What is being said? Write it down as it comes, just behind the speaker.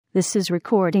This is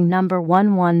recording number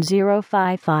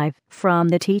 11055 from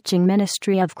the teaching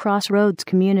ministry of Crossroads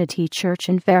Community Church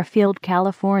in Fairfield,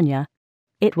 California.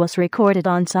 It was recorded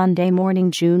on Sunday morning,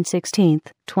 June 16,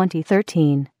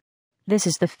 2013. This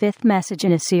is the fifth message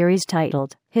in a series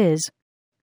titled, His.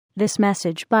 This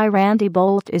message by Randy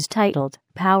Boldt is titled,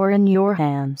 Power in Your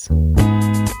Hands.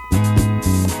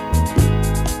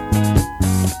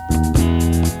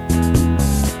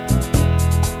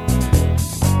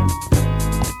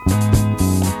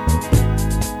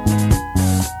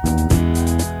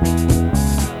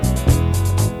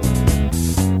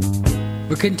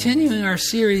 We're continuing our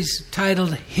series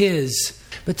titled His,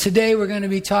 but today we're going to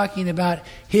be talking about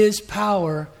His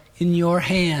power in your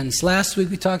hands. Last week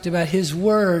we talked about His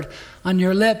word on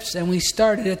your lips, and we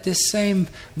started at this same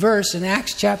verse in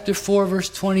Acts chapter 4, verse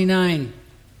 29,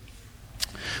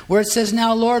 where it says,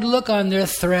 "Now, Lord, look on their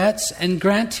threats and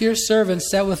grant to your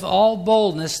servants that with all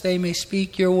boldness they may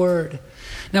speak your word."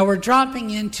 Now we're dropping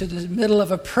into the middle of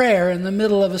a prayer in the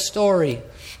middle of a story.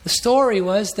 The story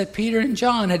was that Peter and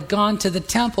John had gone to the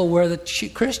temple where the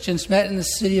Christians met in the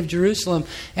city of Jerusalem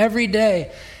every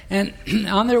day. And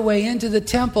on their way into the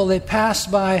temple, they passed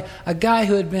by a guy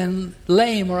who had been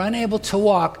lame or unable to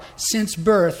walk since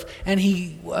birth. And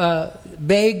he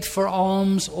begged for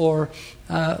alms or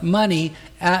money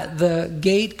at the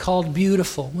gate called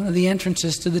Beautiful, one of the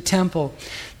entrances to the temple.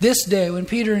 This day, when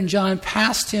Peter and John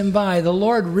passed him by, the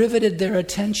Lord riveted their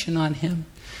attention on him.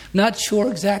 Not sure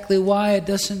exactly why, it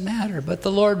doesn't matter, but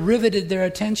the Lord riveted their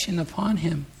attention upon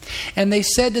him. And they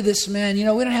said to this man, we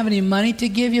don't have any money to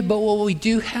give you, but what we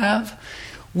do have,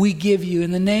 we give you.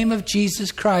 In the name of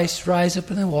Jesus Christ, rise up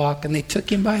and walk. And they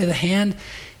took him by the hand,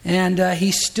 and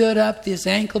he stood up. His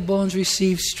ankle bones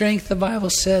received strength, the Bible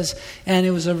says, and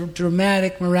it was a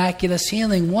dramatic, miraculous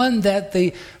healing, one that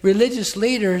the religious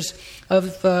leaders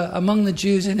of among the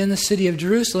Jews and in the city of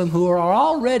Jerusalem, who are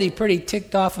already pretty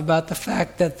ticked off about the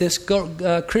fact that this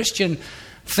Christian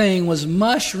thing was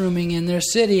mushrooming in their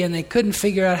city and they couldn't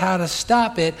figure out how to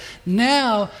stop it.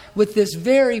 Now, with this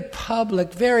very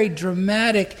public, very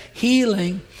dramatic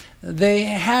healing,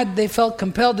 they felt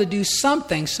compelled to do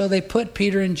something, so they put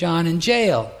Peter and John in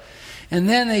jail. And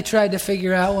then they tried to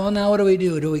figure out, well, now what do we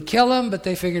do? Do we kill them? But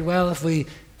they figured, well, if we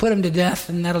put them to death,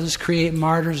 then that'll just create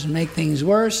martyrs and make things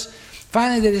worse.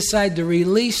 Finally, they decided to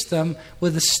release them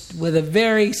with a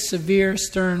very severe,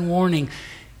 stern warning.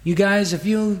 You guys, if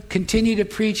you continue to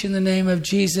preach in the name of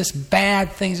Jesus,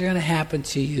 bad things are going to happen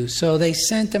to you. So they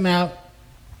sent them out.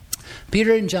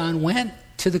 Peter and John went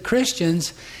to the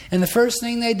Christians, and the first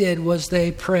thing they did was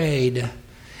they prayed.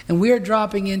 And we are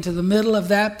dropping into the middle of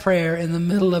that prayer in the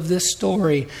middle of this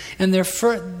story. And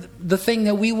the thing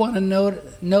that we want to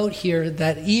note here,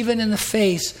 that even in the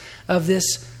face of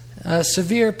this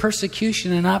severe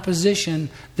persecution and opposition,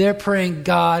 they're praying,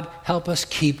 God, help us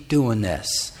keep doing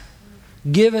this.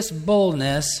 Give us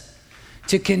boldness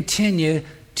to continue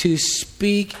to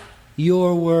speak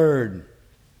your word.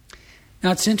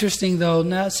 Now it's interesting though,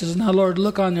 now it says, "Now Lord,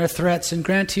 look on their threats and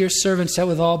grant to your servants that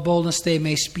with all boldness they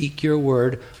may speak your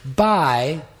word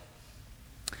by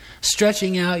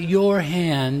stretching out your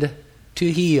hand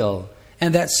to heal,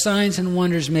 and that signs and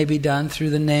wonders may be done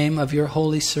through the name of your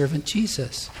holy servant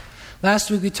Jesus."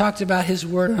 Last week we talked about His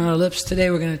word on our lips.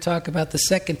 Today we're going to talk about the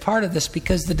second part of this,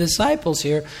 because the disciples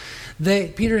here,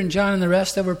 Peter and John and the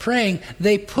rest that were praying,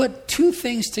 they put two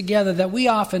things together that we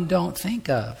often don't think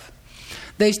of.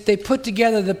 They put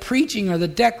together the preaching or the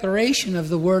declaration of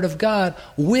the Word of God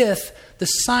with the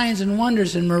signs and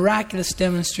wonders and miraculous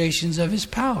demonstrations of His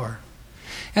power.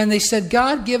 And they said,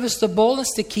 God, give us the boldness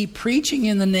to keep preaching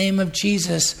in the name of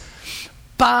Jesus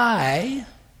by...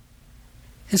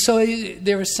 And so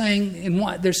they were saying,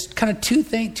 there's kind of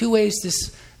two ways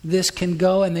this can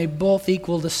go, and they both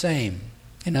equal the same.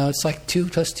 It's like 2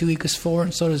 + 2 = 4,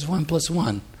 and so does 1 +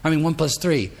 1. 1 +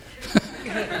 3.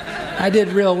 I did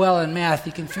real well in math.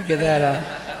 You can figure that out.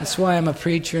 That's why I'm a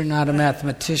preacher, not a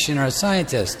mathematician or a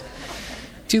scientist.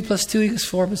 2 + 2 =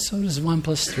 4, but so does 1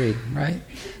 + 3, right?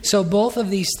 So both of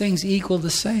these things equal the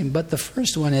same. But the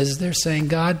first one is they're saying,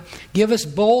 God, give us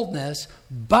boldness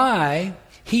by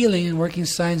healing and working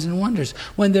signs and wonders.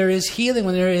 When there is healing,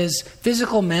 when there is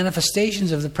physical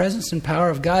manifestations of the presence and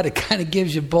power of God, it kind of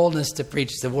gives you boldness to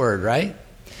preach the word, right?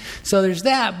 So there's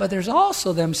that, but there's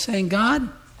also them saying, God,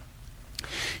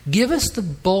 give us the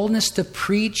boldness to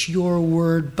preach your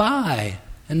word by.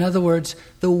 In other words,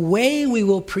 the way we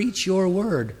will preach your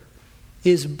word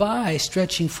is by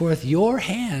stretching forth your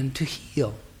hand to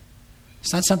heal.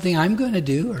 It's not something I'm going to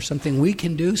do or something we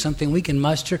can do, something we can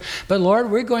muster. But Lord,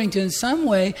 we're going to in some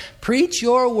way preach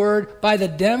your word by the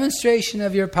demonstration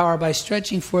of your power, by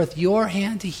stretching forth your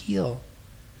hand to heal.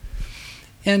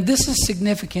 And this is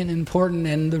significant and important,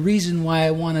 and the reason why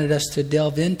I wanted us to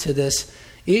delve into this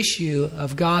issue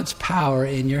of God's power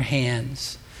in your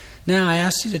hands. Now, I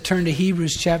asked you to turn to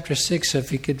Hebrews chapter 6, so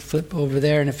if you could flip over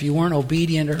there. And if you weren't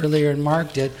obedient earlier and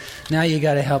marked it, now you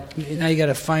got to help. Now you got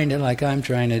to find it like I'm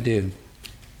trying to do.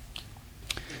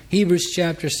 Hebrews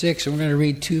chapter 6, and we're going to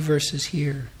read 2 verses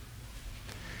here.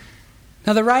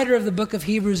 Now, the writer of the book of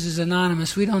Hebrews is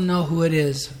anonymous. We don't know who it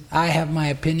is. I have my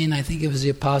opinion. I think it was the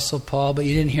Apostle Paul, but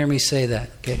you didn't hear me say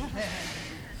that. Okay.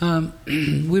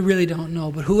 We really don't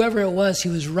know. But whoever it was, he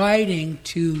was writing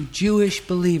to Jewish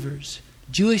believers,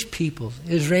 Jewish people,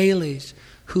 Israelis,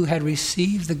 who had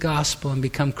received the gospel and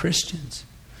become Christians.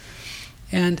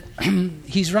 And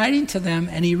he's writing to them,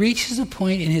 and he reaches a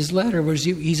point in his letter where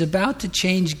he's about to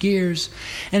change gears,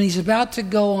 and he's about to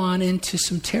go on into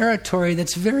some territory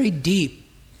that's very deep.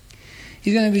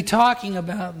 He's going to be talking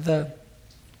about the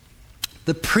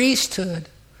priesthood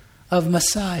of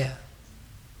Messiah.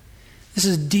 This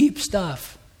is deep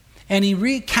stuff. And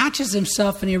he catches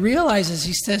himself, and he realizes,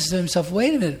 he says to himself,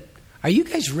 wait a minute, are you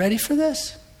guys ready for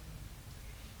this?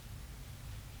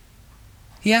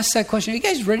 He asks that question, are you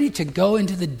guys ready to go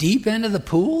into the deep end of the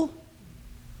pool?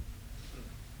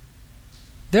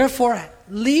 Therefore,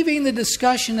 leaving the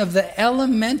discussion of the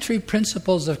elementary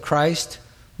principles of Christ,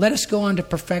 let us go on to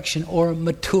perfection or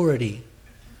maturity.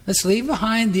 Let's leave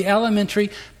behind the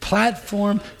elementary,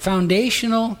 platform,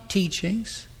 foundational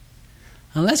teachings.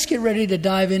 And let's get ready to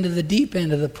dive into the deep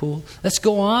end of the pool. Let's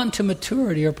go on to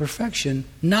maturity or perfection,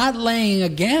 not laying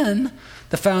again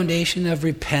the foundation of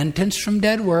repentance from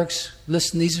dead works.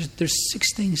 Listen, there's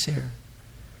 6 things here.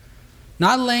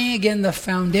 Not laying again the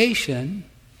foundation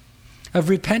of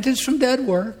repentance from dead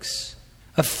works,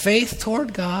 of faith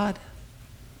toward God,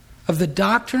 of the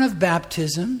doctrine of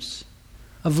baptisms,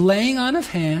 of laying on of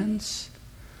hands,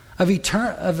 of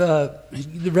the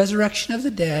resurrection of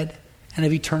the dead, and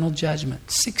of eternal judgment.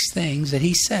 6 things that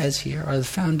he says here are the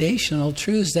foundational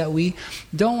truths that we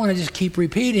don't want to just keep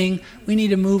repeating. We need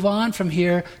to move on from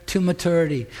here to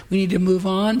maturity. We need to move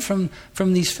on from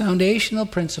these foundational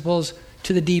principles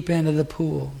to the deep end of the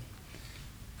pool.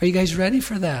 Are you guys ready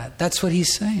for that? That's what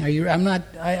he's saying.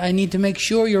 I need to make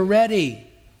sure you're ready.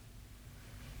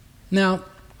 Now,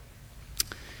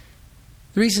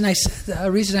 the reason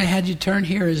I had you turn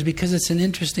here is because it's an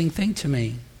interesting thing to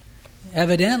me.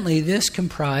 Evidently, this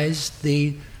comprised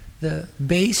the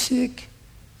basic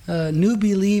new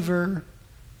believer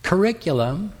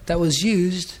curriculum that was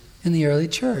used in the early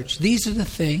church. These are the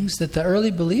things that the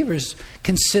early believers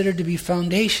considered to be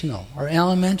foundational or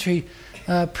elementary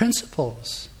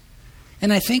principles.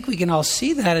 And I think we can all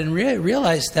see that and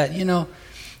realize that,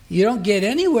 you don't get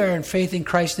anywhere in faith in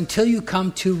Christ until you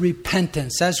come to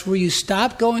repentance. That's where you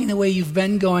stop going the way you've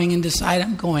been going and decide,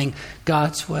 I'm going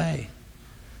God's way.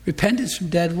 Repentance from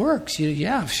dead works.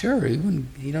 Yeah, sure.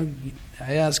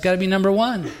 It's got to be number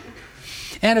 1.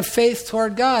 And of faith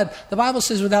toward God. The Bible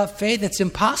says without faith it's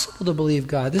impossible to believe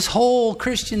God. This whole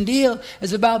Christian deal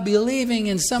is about believing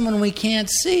in someone we can't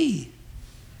see.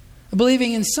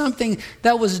 Believing in something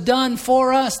that was done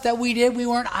for us, that we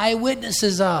weren't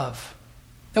eyewitnesses of.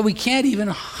 That we can't even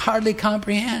hardly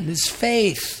comprehend. It's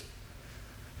faith.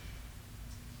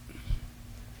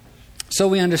 So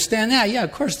we understand that. Yeah,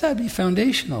 of course, that would be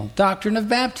foundational. Doctrine of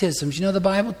baptisms. The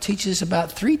Bible teaches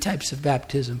about 3 types of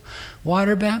baptism.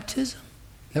 Water baptism,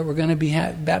 that we're going to be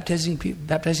baptizing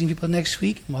people next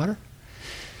week in water.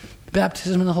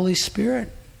 Baptism in the Holy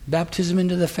Spirit. Baptism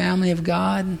into the family of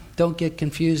God. Don't get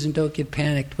confused and don't get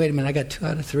panicked. Wait a minute, I got 2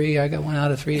 out of 3. I got 1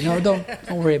 out of 3. No,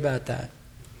 don't worry about that.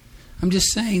 I'm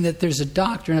just saying that there's a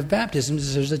doctrine of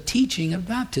baptisms. There's a teaching of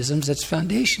baptisms that's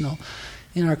foundational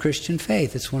in our Christian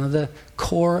faith. It's part of the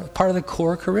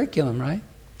core curriculum, right?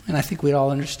 And I think we'd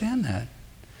all understand that.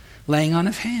 Laying on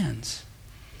of hands,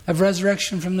 of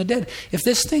resurrection from the dead. If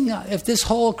this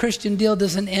whole Christian deal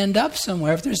doesn't end up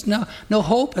somewhere, if there's no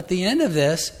hope at the end of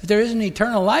this, if there isn't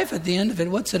eternal life at the end of it,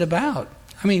 what's it about?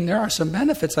 I mean, there are some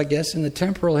benefits, I guess, in the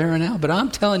temporal here and now, but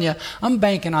I'm telling you, I'm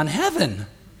banking on heaven.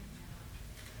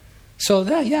 So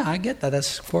I get that.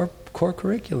 That's core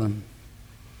curriculum.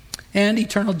 And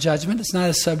eternal judgment. It's not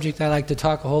a subject I like to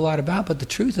talk a whole lot about, but the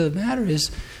truth of the matter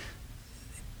is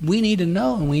we need to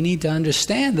know and we need to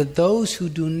understand that those who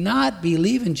do not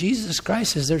believe in Jesus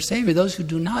Christ as their Savior, those who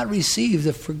do not receive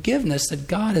the forgiveness that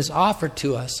God has offered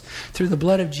to us through the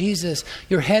blood of Jesus,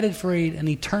 you're headed for an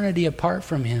eternity apart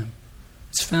from Him.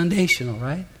 It's foundational,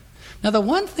 right? Now, the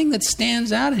one thing that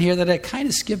stands out in here that I kind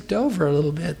of skipped over a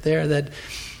little bit there that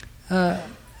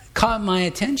caught my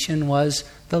attention was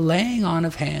the laying on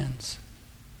of hands.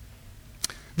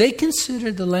 They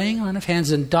considered the laying on of hands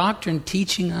and doctrine,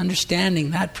 teaching,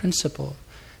 understanding that principle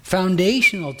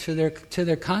foundational to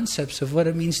their concepts of what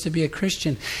it means to be a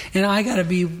Christian. And I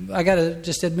gotta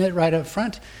just admit right up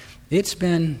front, it's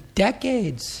been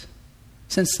decades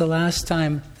since the last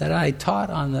time that I taught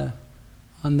on the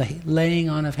laying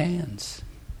on of hands.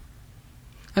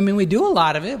 I mean, we do a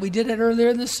lot of it. We did it earlier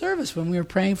in the service when we were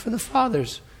praying for the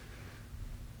fathers.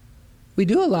 We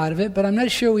do a lot of it, but I'm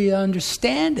not sure we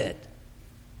understand it.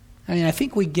 I mean, I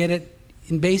think we get it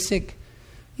in basically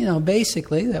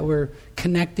that we're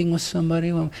connecting with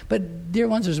somebody. But dear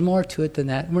ones, there's more to it than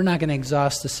that. We're not going to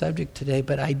exhaust the subject today,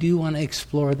 but I do want to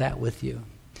explore that with you.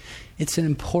 It's an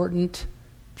important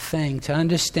thing to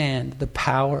understand the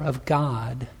power of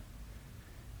God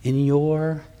in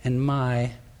your and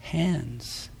my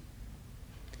hands.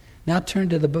 Now turn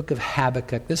to the book of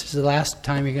Habakkuk. This is the last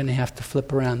time you're going to have to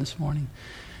flip around this morning.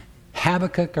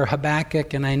 Habakkuk or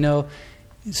Habakkuk, and I know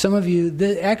some of you,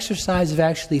 the exercise of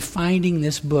actually finding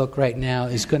this book right now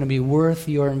is going to be worth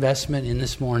your investment in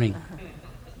this morning.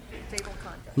 Table of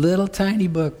contents. Little tiny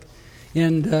book.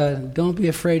 And don't be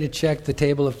afraid to check the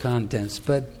table of contents.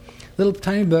 But little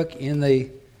tiny book in the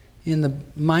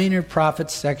minor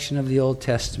prophets section of the Old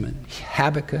Testament.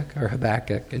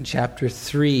 Habakkuk in chapter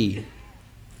 3.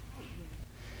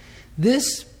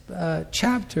 This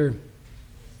chapter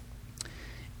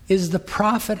is the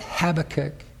prophet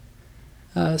Habakkuk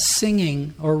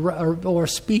singing or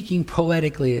speaking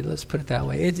poetically, let's put it that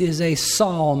way. It is a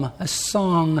psalm, a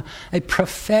song, a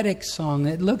prophetic song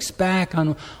that looks back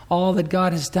on all that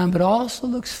God has done, but also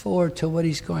looks forward to what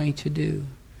He's going to do.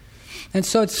 And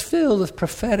so it's filled with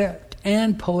prophetic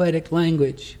and poetic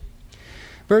language.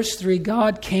 Verse 3,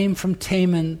 God came from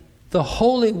Teman, the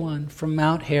Holy One from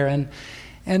Mount Haran.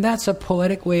 And that's a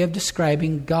poetic way of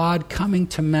describing God coming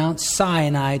to Mount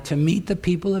Sinai to meet the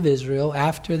people of Israel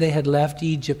after they had left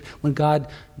Egypt, when God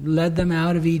led them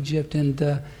out of Egypt and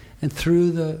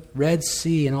through the Red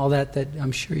Sea and all that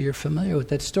I'm sure you're familiar with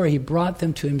that story. He brought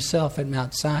them to Himself at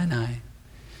Mount Sinai.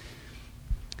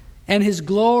 And His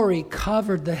glory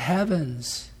covered the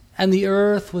heavens, and the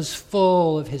earth was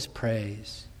full of His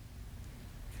praise.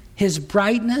 His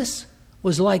brightness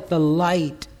was like the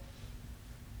light.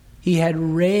 He had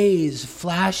rays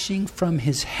flashing from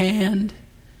His hand,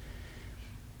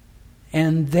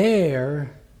 and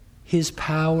there His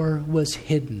power was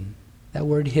hidden. That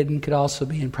word hidden could also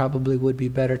be, and probably would be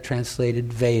better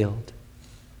translated, veiled.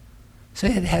 So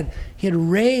he had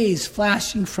rays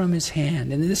flashing from His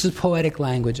hand, and this is poetic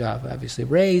language, obviously.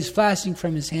 Rays flashing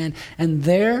from His hand, and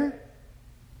there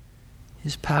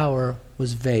His power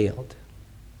was veiled.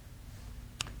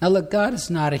 Now look, God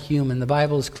is not a human. The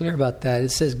Bible is clear about that.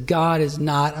 It says God is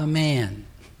not a man.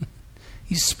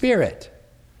 He's spirit.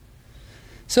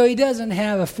 So He doesn't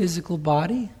have a physical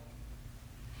body.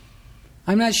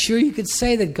 I'm not sure you could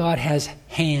say that God has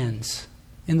hands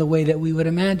in the way that we would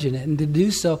imagine it. And to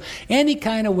do so, any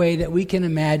kind of way that we can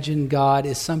imagine God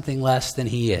is something less than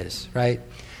He is, right?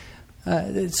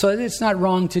 So it's not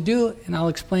wrong to do, and I'll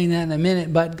explain that in a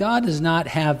minute, but God does not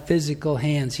have physical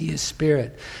hands. He is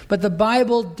spirit. But the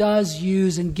Bible does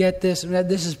use, and get this,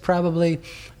 this is probably,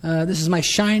 this is my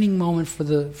shining moment for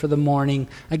the morning.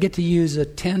 I get to use a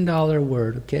 $10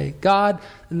 word, okay? God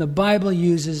in the Bible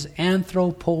uses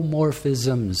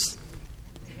anthropomorphisms.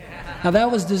 Now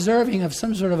that was deserving of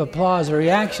some sort of applause or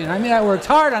reaction. I mean, I worked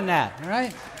hard on that, all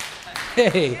right?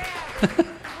 Hey.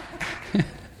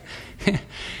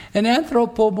 An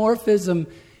anthropomorphism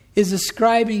is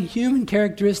ascribing human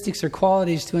characteristics or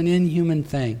qualities to an inhuman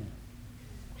thing.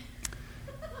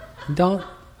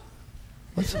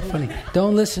 What's so funny?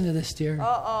 Don't listen to this, dear.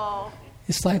 Uh-oh.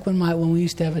 It's like when we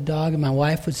used to have a dog and my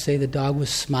wife would say the dog was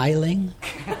smiling.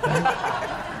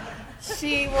 Right?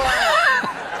 She was.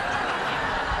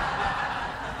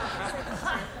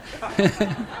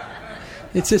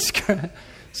 It's a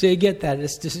so you get that.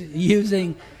 It's just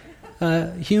using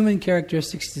human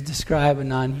characteristics to describe a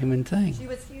non-human thing. She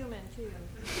was human, too.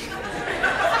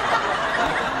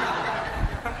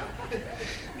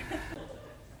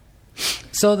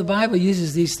 So the Bible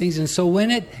uses these things, and so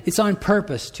when it's on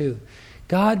purpose, too.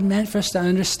 God meant for us to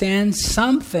understand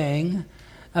something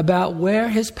about where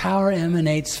His power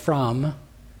emanates from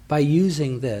by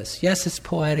using this. Yes, it's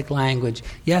poetic language.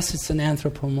 Yes, it's an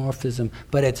anthropomorphism,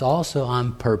 but it's also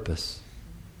on purpose.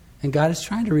 And God is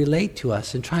trying to relate to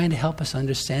us and trying to help us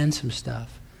understand some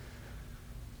stuff.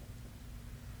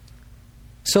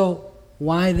 So,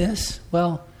 why this?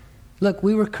 Well, look,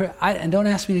 and don't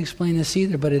ask me to explain this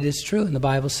either, but it is true, and the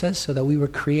Bible says so, that we were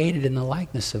created in the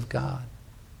likeness of God.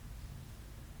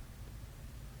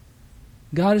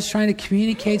 God is trying to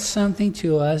communicate something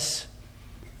to us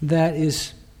that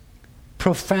is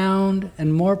profound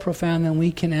and more profound than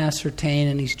we can ascertain,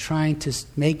 and he's trying to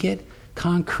make it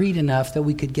concrete enough that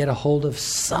we could get a hold of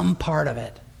some part of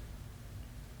it.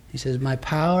 He says, my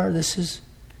power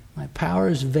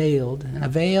is veiled, and a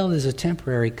veil is a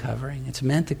temporary covering. It's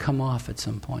meant to come off at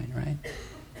some point, right?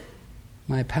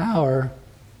 My power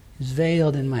is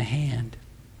veiled in my hand.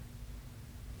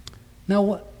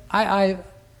 Now, I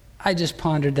just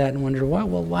pondered that and wondered,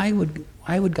 why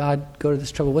would God go to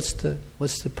this trouble? What's the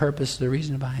purpose, the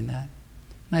reason behind that?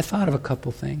 And I thought of a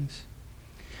couple things.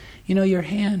 You know, your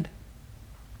hand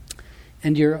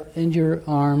and your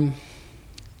arm,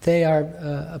 they are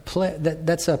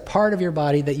that's a part of your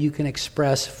body that you can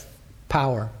express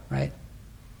power, right?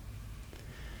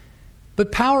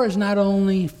 But power is not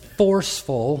only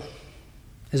forceful,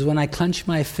 as when I clench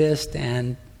my fist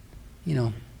and,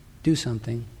 do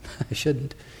something I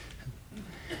shouldn't.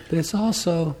 But it's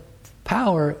also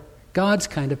power. God's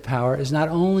kind of power is not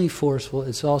only forceful,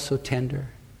 it's also tender.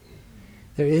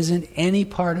 There isn't any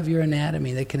part of your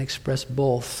anatomy that can express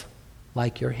both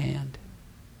like your hand.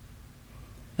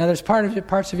 Now there's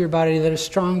parts of your body that are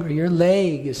stronger. Your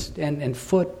leg and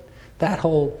foot, that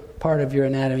whole part of your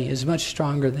anatomy is much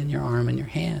stronger than your arm and your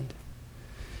hand.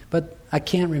 But I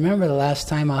can't remember the last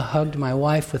time I hugged my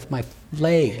wife with my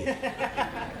leg.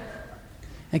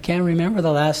 I can't remember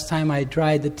the last time I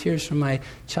dried the tears from my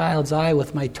child's eye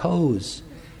with my toes.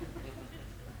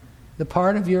 The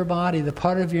part of your body, the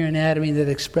part of your anatomy that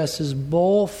expresses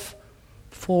both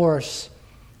force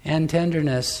and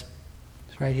tenderness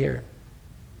is right here,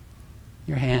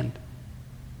 your hand.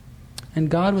 And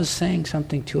God was saying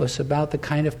something to us about the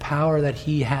kind of power that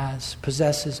He has,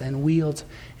 possesses, and wields,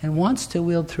 and wants to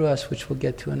wield through us, which we'll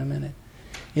get to in a minute.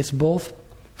 It's both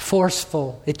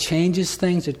forceful. It changes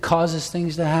things. It causes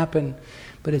things to happen.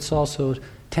 But it's also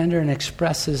tender and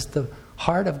expresses the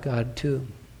heart of God too.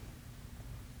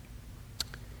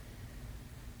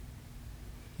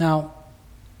 Now,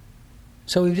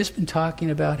 so we've just been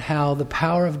talking about how the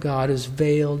power of God is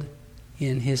veiled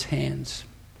in His hands.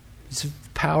 His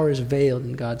power is veiled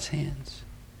in God's hands.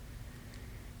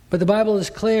 But the Bible is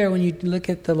clear when you look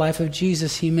at the life of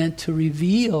Jesus, He meant to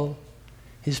reveal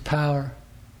His power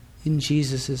in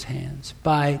Jesus' hands,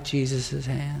 by Jesus'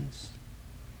 hands.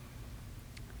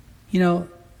 You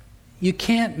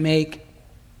can't read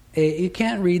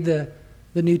the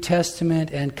New Testament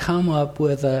and come up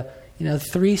with a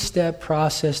 3-step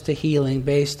process to healing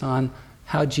based on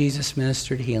how Jesus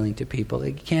ministered healing to people.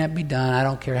 It can't be done. I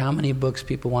don't care how many books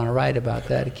people want to write about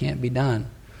that. It can't be done.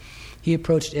 He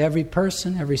approached every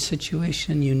person, every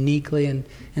situation uniquely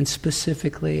and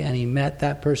specifically, and He met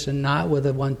that person not with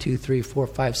a 1, 2, 3, 4,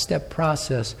 5-step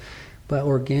process, but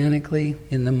organically,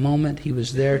 in the moment He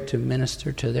was there to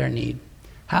minister to their need.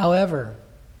 However,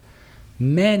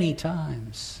 many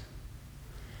times,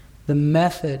 the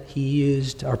method He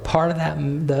used, or part of that,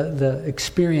 the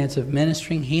experience of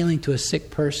ministering healing to a sick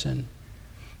person,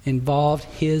 involved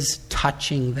His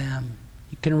touching them.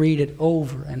 You can read it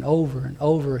over and over and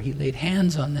over. He laid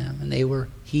hands on them and they were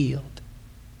healed.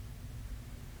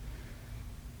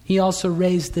 He also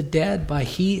raised the dead by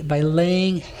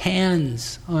laying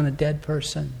hands on a dead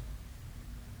person.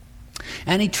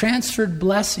 And He transferred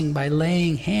blessing by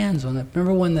laying hands on them.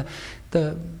 Remember when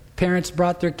the parents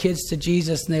brought their kids to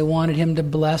Jesus and they wanted Him to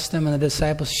bless them, and the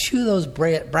disciples, shoo those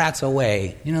brats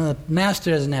away. The master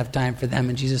doesn't have time for them.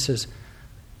 And Jesus says,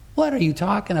 what are you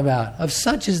talking about? Of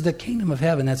such is the kingdom of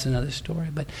heaven. That's another story.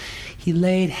 But He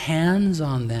laid hands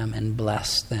on them and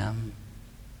blessed them.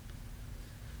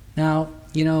 Now,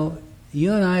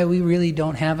 you and I, we really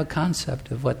don't have a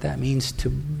concept of what that means to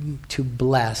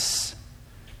bless.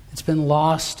 It's been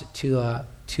lost to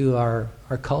our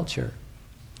culture.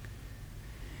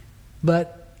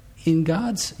 But in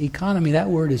God's economy, that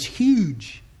word is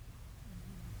huge.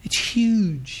 It's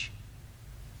huge.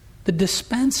 The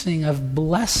dispensing of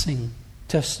blessing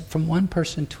from one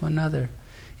person to another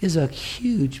is a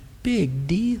huge, big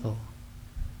deal.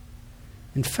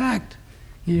 In fact,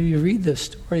 you read the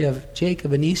story of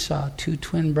Jacob and Esau, 2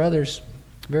 twin brothers,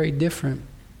 very different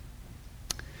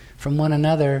from one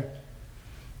another.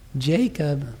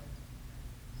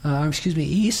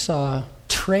 Esau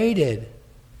traded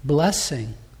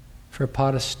blessing for a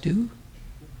pot of stew.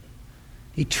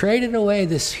 He traded away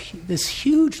this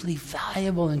hugely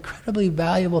valuable, incredibly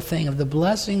valuable thing of the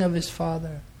blessing of his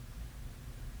father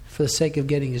for the sake of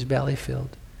getting his belly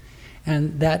filled.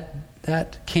 And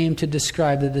that came to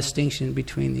describe the distinction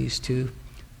between these two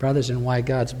brothers and why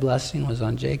God's blessing was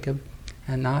on Jacob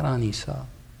and not on Esau.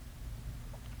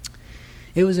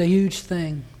 It was a huge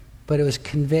thing, but it was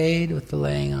conveyed with the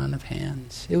laying on of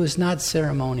hands. It was not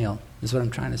ceremonial, is what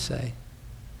I'm trying to say.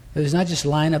 It was not just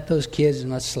line up those kids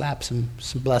and let's slap some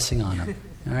blessing on them.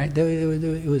 All right?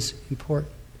 It was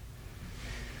important.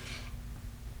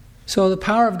 So the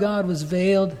power of God was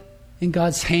veiled in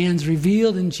God's hands,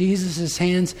 revealed in Jesus'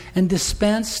 hands, and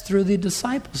dispensed through the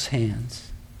disciples'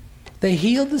 hands. They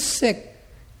healed the sick.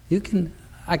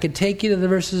 I could take you to the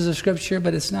verses of Scripture,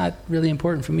 but it's not really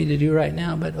important for me to do right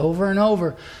now. But over and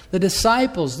over, the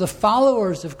disciples, the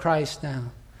followers of Christ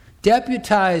now,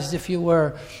 deputized, if you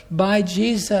were, by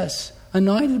Jesus,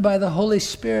 anointed by the Holy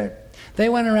Spirit, they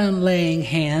went around laying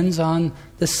hands on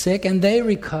the sick and they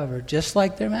recovered, just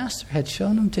like their master had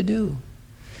shown them to do.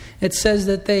 It says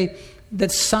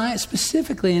that signs,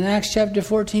 specifically in Acts chapter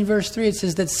 14, verse 3, it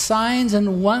says that signs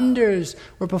and wonders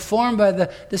were performed by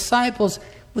the disciples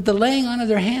with the laying on of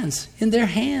their hands, in their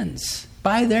hands,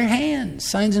 by their hands.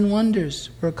 Signs and wonders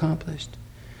were accomplished.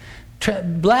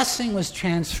 Blessing was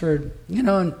transferred.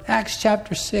 In Acts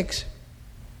chapter 6,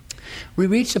 we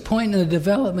reached a point in the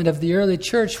development of the early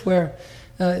church where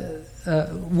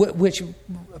which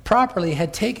properly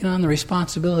had taken on the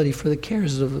responsibility for the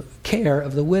care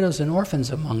of the widows and orphans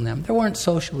among them. There weren't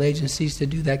social agencies to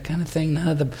do that kind of thing. None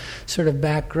of the sort of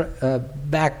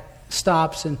back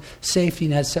stops and safety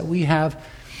nets that we have.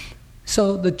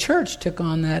 So the church took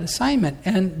on that assignment,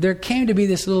 and there came to be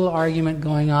this little argument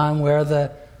going on where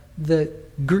the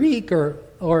Greek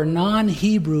or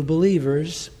non-Hebrew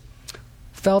believers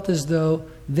felt as though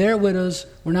their widows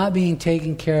were not being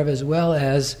taken care of as well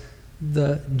as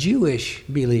the Jewish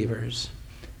believers.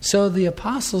 So the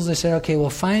apostles, they said, okay, well,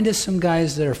 find us some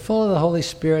guys that are full of the Holy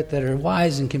Spirit, that are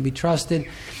wise and can be trusted,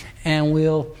 and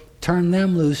we'll turn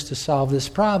them loose to solve this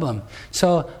problem.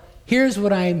 So here's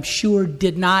what I'm sure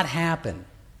did not happen.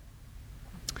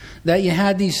 That you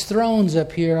had these thrones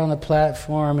up here on the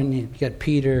platform, and you got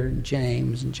Peter and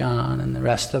James and John and the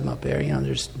rest of them up there,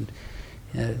 there's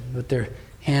with their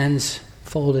hands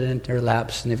folded into their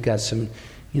laps, and they've got some,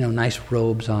 nice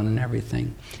robes on and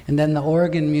everything. And then the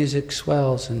organ music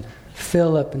swells, and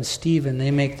Philip and Stephen, they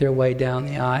make their way down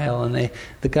the aisle, and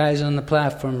the guys on the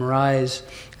platform rise,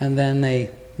 and then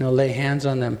they lay hands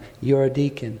on them. You're a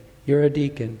deacon. You're a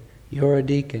deacon. You're a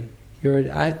deacon.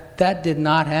 That did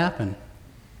not happen.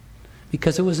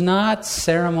 Because it was not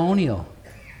ceremonial.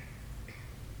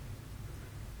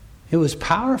 It was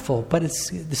powerful, but it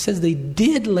says they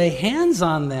did lay hands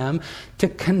on them to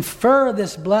confer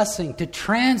this blessing, to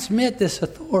transmit this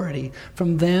authority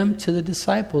from them to the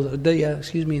disciples,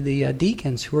 the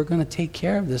deacons who were going to take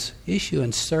care of this issue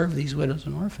and serve these widows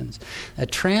and orphans. A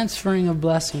transferring of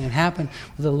blessing had happened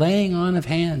with the laying on of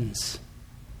hands.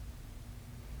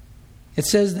 It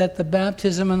says that the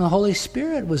baptism in the Holy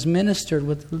Spirit was ministered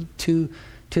to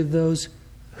those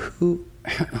who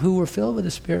were filled with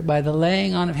the Spirit by the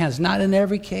laying on of hands. Not in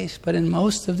every case, but in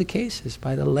most of the cases,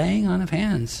 by the laying on of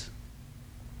hands.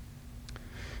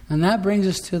 And that brings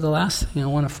us to the last thing I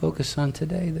want to focus on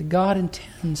today, that God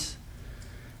intends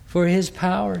for His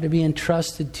power to be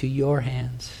entrusted to your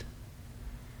hands.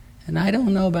 And I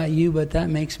don't know about you, but that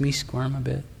makes me squirm a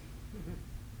bit.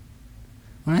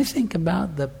 When I think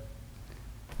about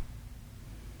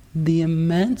the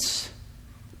immense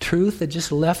truth that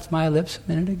just left my lips a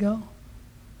minute ago,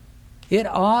 it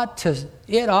ought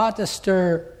to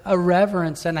stir a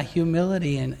reverence and a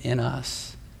humility in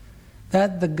us,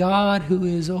 that the God who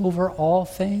is over all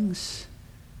things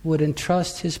would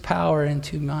entrust His power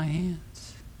into my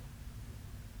hands.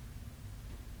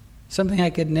 Something I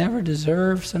could never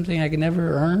deserve, something I could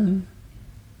never earn.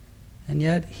 And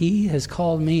yet He has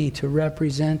called me to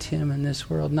represent Him in this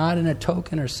world, not in a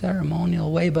token or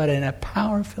ceremonial way, but in a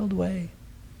power-filled way.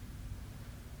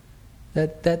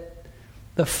 That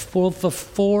the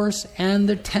force and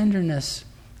the tenderness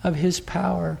of His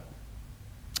power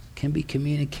can be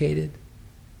communicated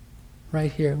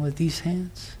right here with these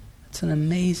hands. It's an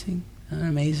amazing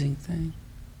thing.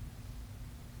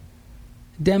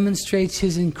 It demonstrates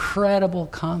His incredible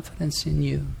confidence in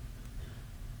you.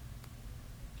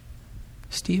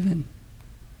 Stephen,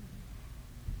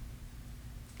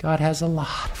 God has a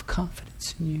lot of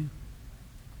confidence in you.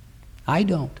 I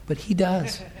don't, but He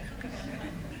does.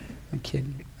 I'm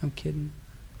kidding. Can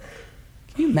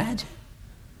you imagine?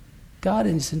 God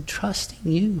is entrusting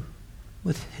you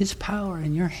with His power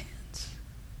in your hands.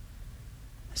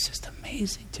 It's just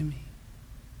amazing to me.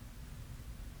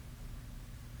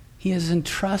 He has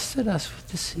entrusted us with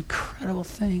this incredible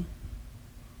thing.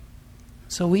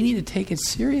 So we need to take it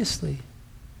seriously.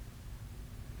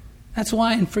 That's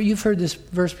why, and you've heard this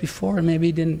verse before, and maybe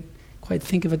you didn't quite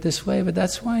think of it this way, but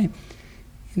that's why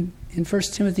in 1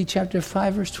 Timothy chapter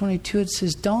 5, verse 22, it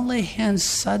says, don't lay hands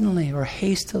suddenly or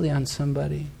hastily on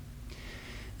somebody.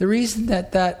 The reason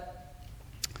that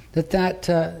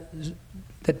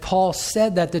that Paul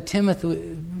said that to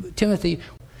Timothy,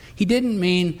 he didn't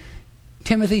mean,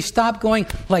 Timothy, stop going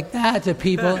like that to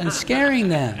people and scaring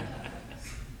them.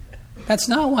 That's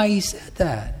not why he said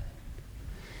that.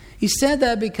 He said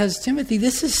that because, Timothy,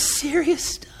 this is serious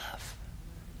stuff.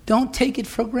 Don't take it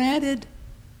for granted.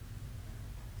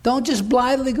 Don't just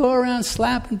blithely go around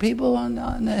slapping people on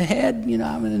the head. You know,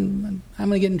 I'm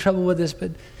going to get in trouble with this, but,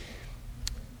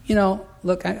 you know,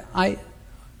 look, I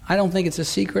don't think it's a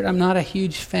secret. I'm not a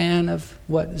huge fan of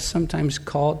what is sometimes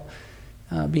called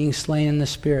being slain in the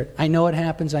Spirit. I know it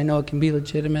happens. I know it can be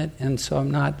legitimate, and so I'm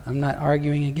not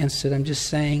arguing against it. I'm just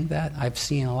saying that I've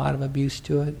seen a lot of abuse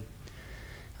to it.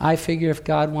 I figure if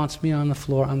God wants me on the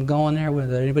floor, I'm going there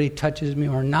whether anybody touches me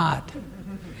or not.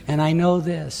 And I know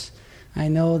this. I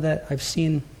know that I've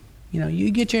seen, you know,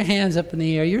 you get your hands up in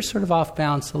the air, you're sort of off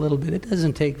balance a little bit. It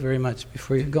doesn't take very much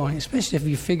before you're going, especially if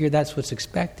you figure that's what's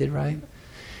expected, right?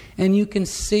 And you can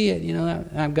see it, you know.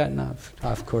 I've gotten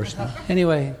off course now.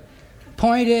 Anyway, the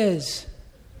point is,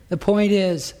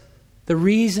 the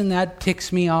reason that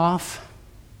ticks me off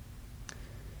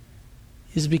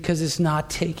is because it's not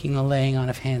taking the laying on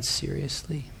of hands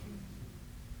seriously.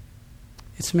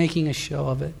 It's making a show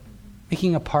of it,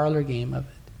 making a parlor game of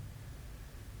it.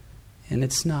 And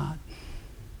it's not.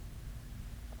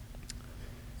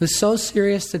 It was so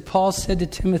serious that Paul said to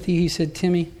Timothy, he said,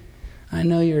 Timmy, I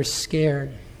know you're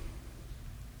scared.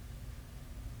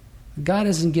 God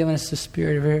hasn't given us the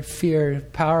spirit of fear,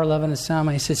 power, love, and a sound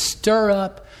mind. He says, stir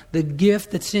up the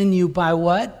gift that's in you by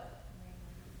what?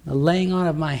 The laying on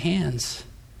of my hands.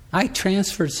 I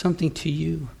transferred something to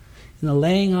you. In the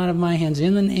laying on of my hands,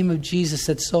 in the name of Jesus,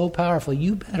 that's so powerful.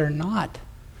 You better not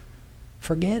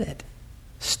forget it.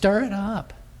 Stir it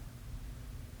up.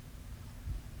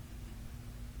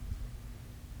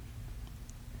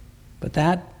 But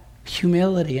that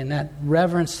humility and that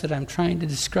reverence that I'm trying to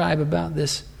describe about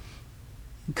this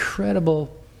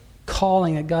incredible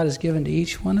calling that God has given to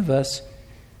each one of us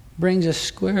brings us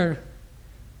square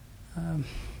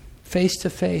face to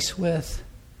face with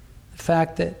the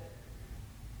fact that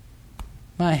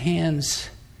my hands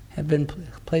have been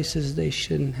places they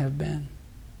shouldn't have been.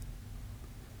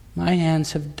 My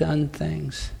hands have done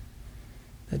things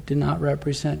that do not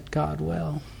represent God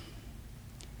well.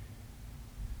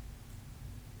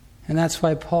 And that's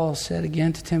why Paul said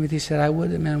again to Timothy, he said, I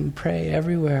would that men would pray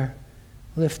everywhere,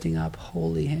 lifting up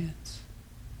holy hands.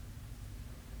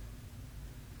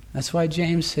 That's why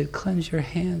James said, cleanse your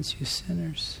hands, you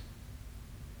sinners.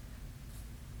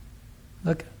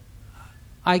 Look,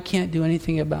 I can't do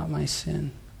anything about my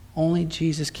sin. Only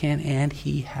Jesus can, and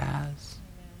he has.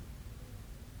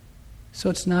 So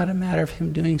it's not a matter of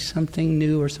him doing something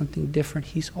new or something different.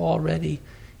 He's already,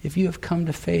 if you have come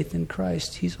to faith in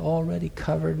Christ, he's already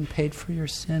covered and paid for your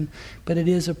sin. But it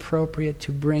is appropriate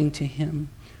to bring to him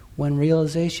when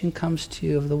realization comes to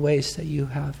you of the ways that you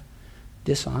have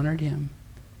dishonored him.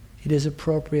 It is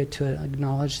appropriate to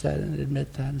acknowledge that and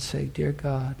admit that and say, Dear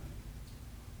God,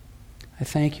 I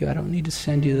thank you. I don't need to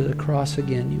send you to the cross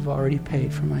again. You've already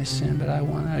paid for my sin, but I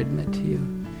want to admit to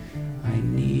you, I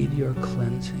need your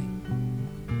cleansing.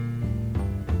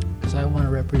 Because I want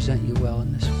to represent you well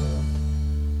in this world.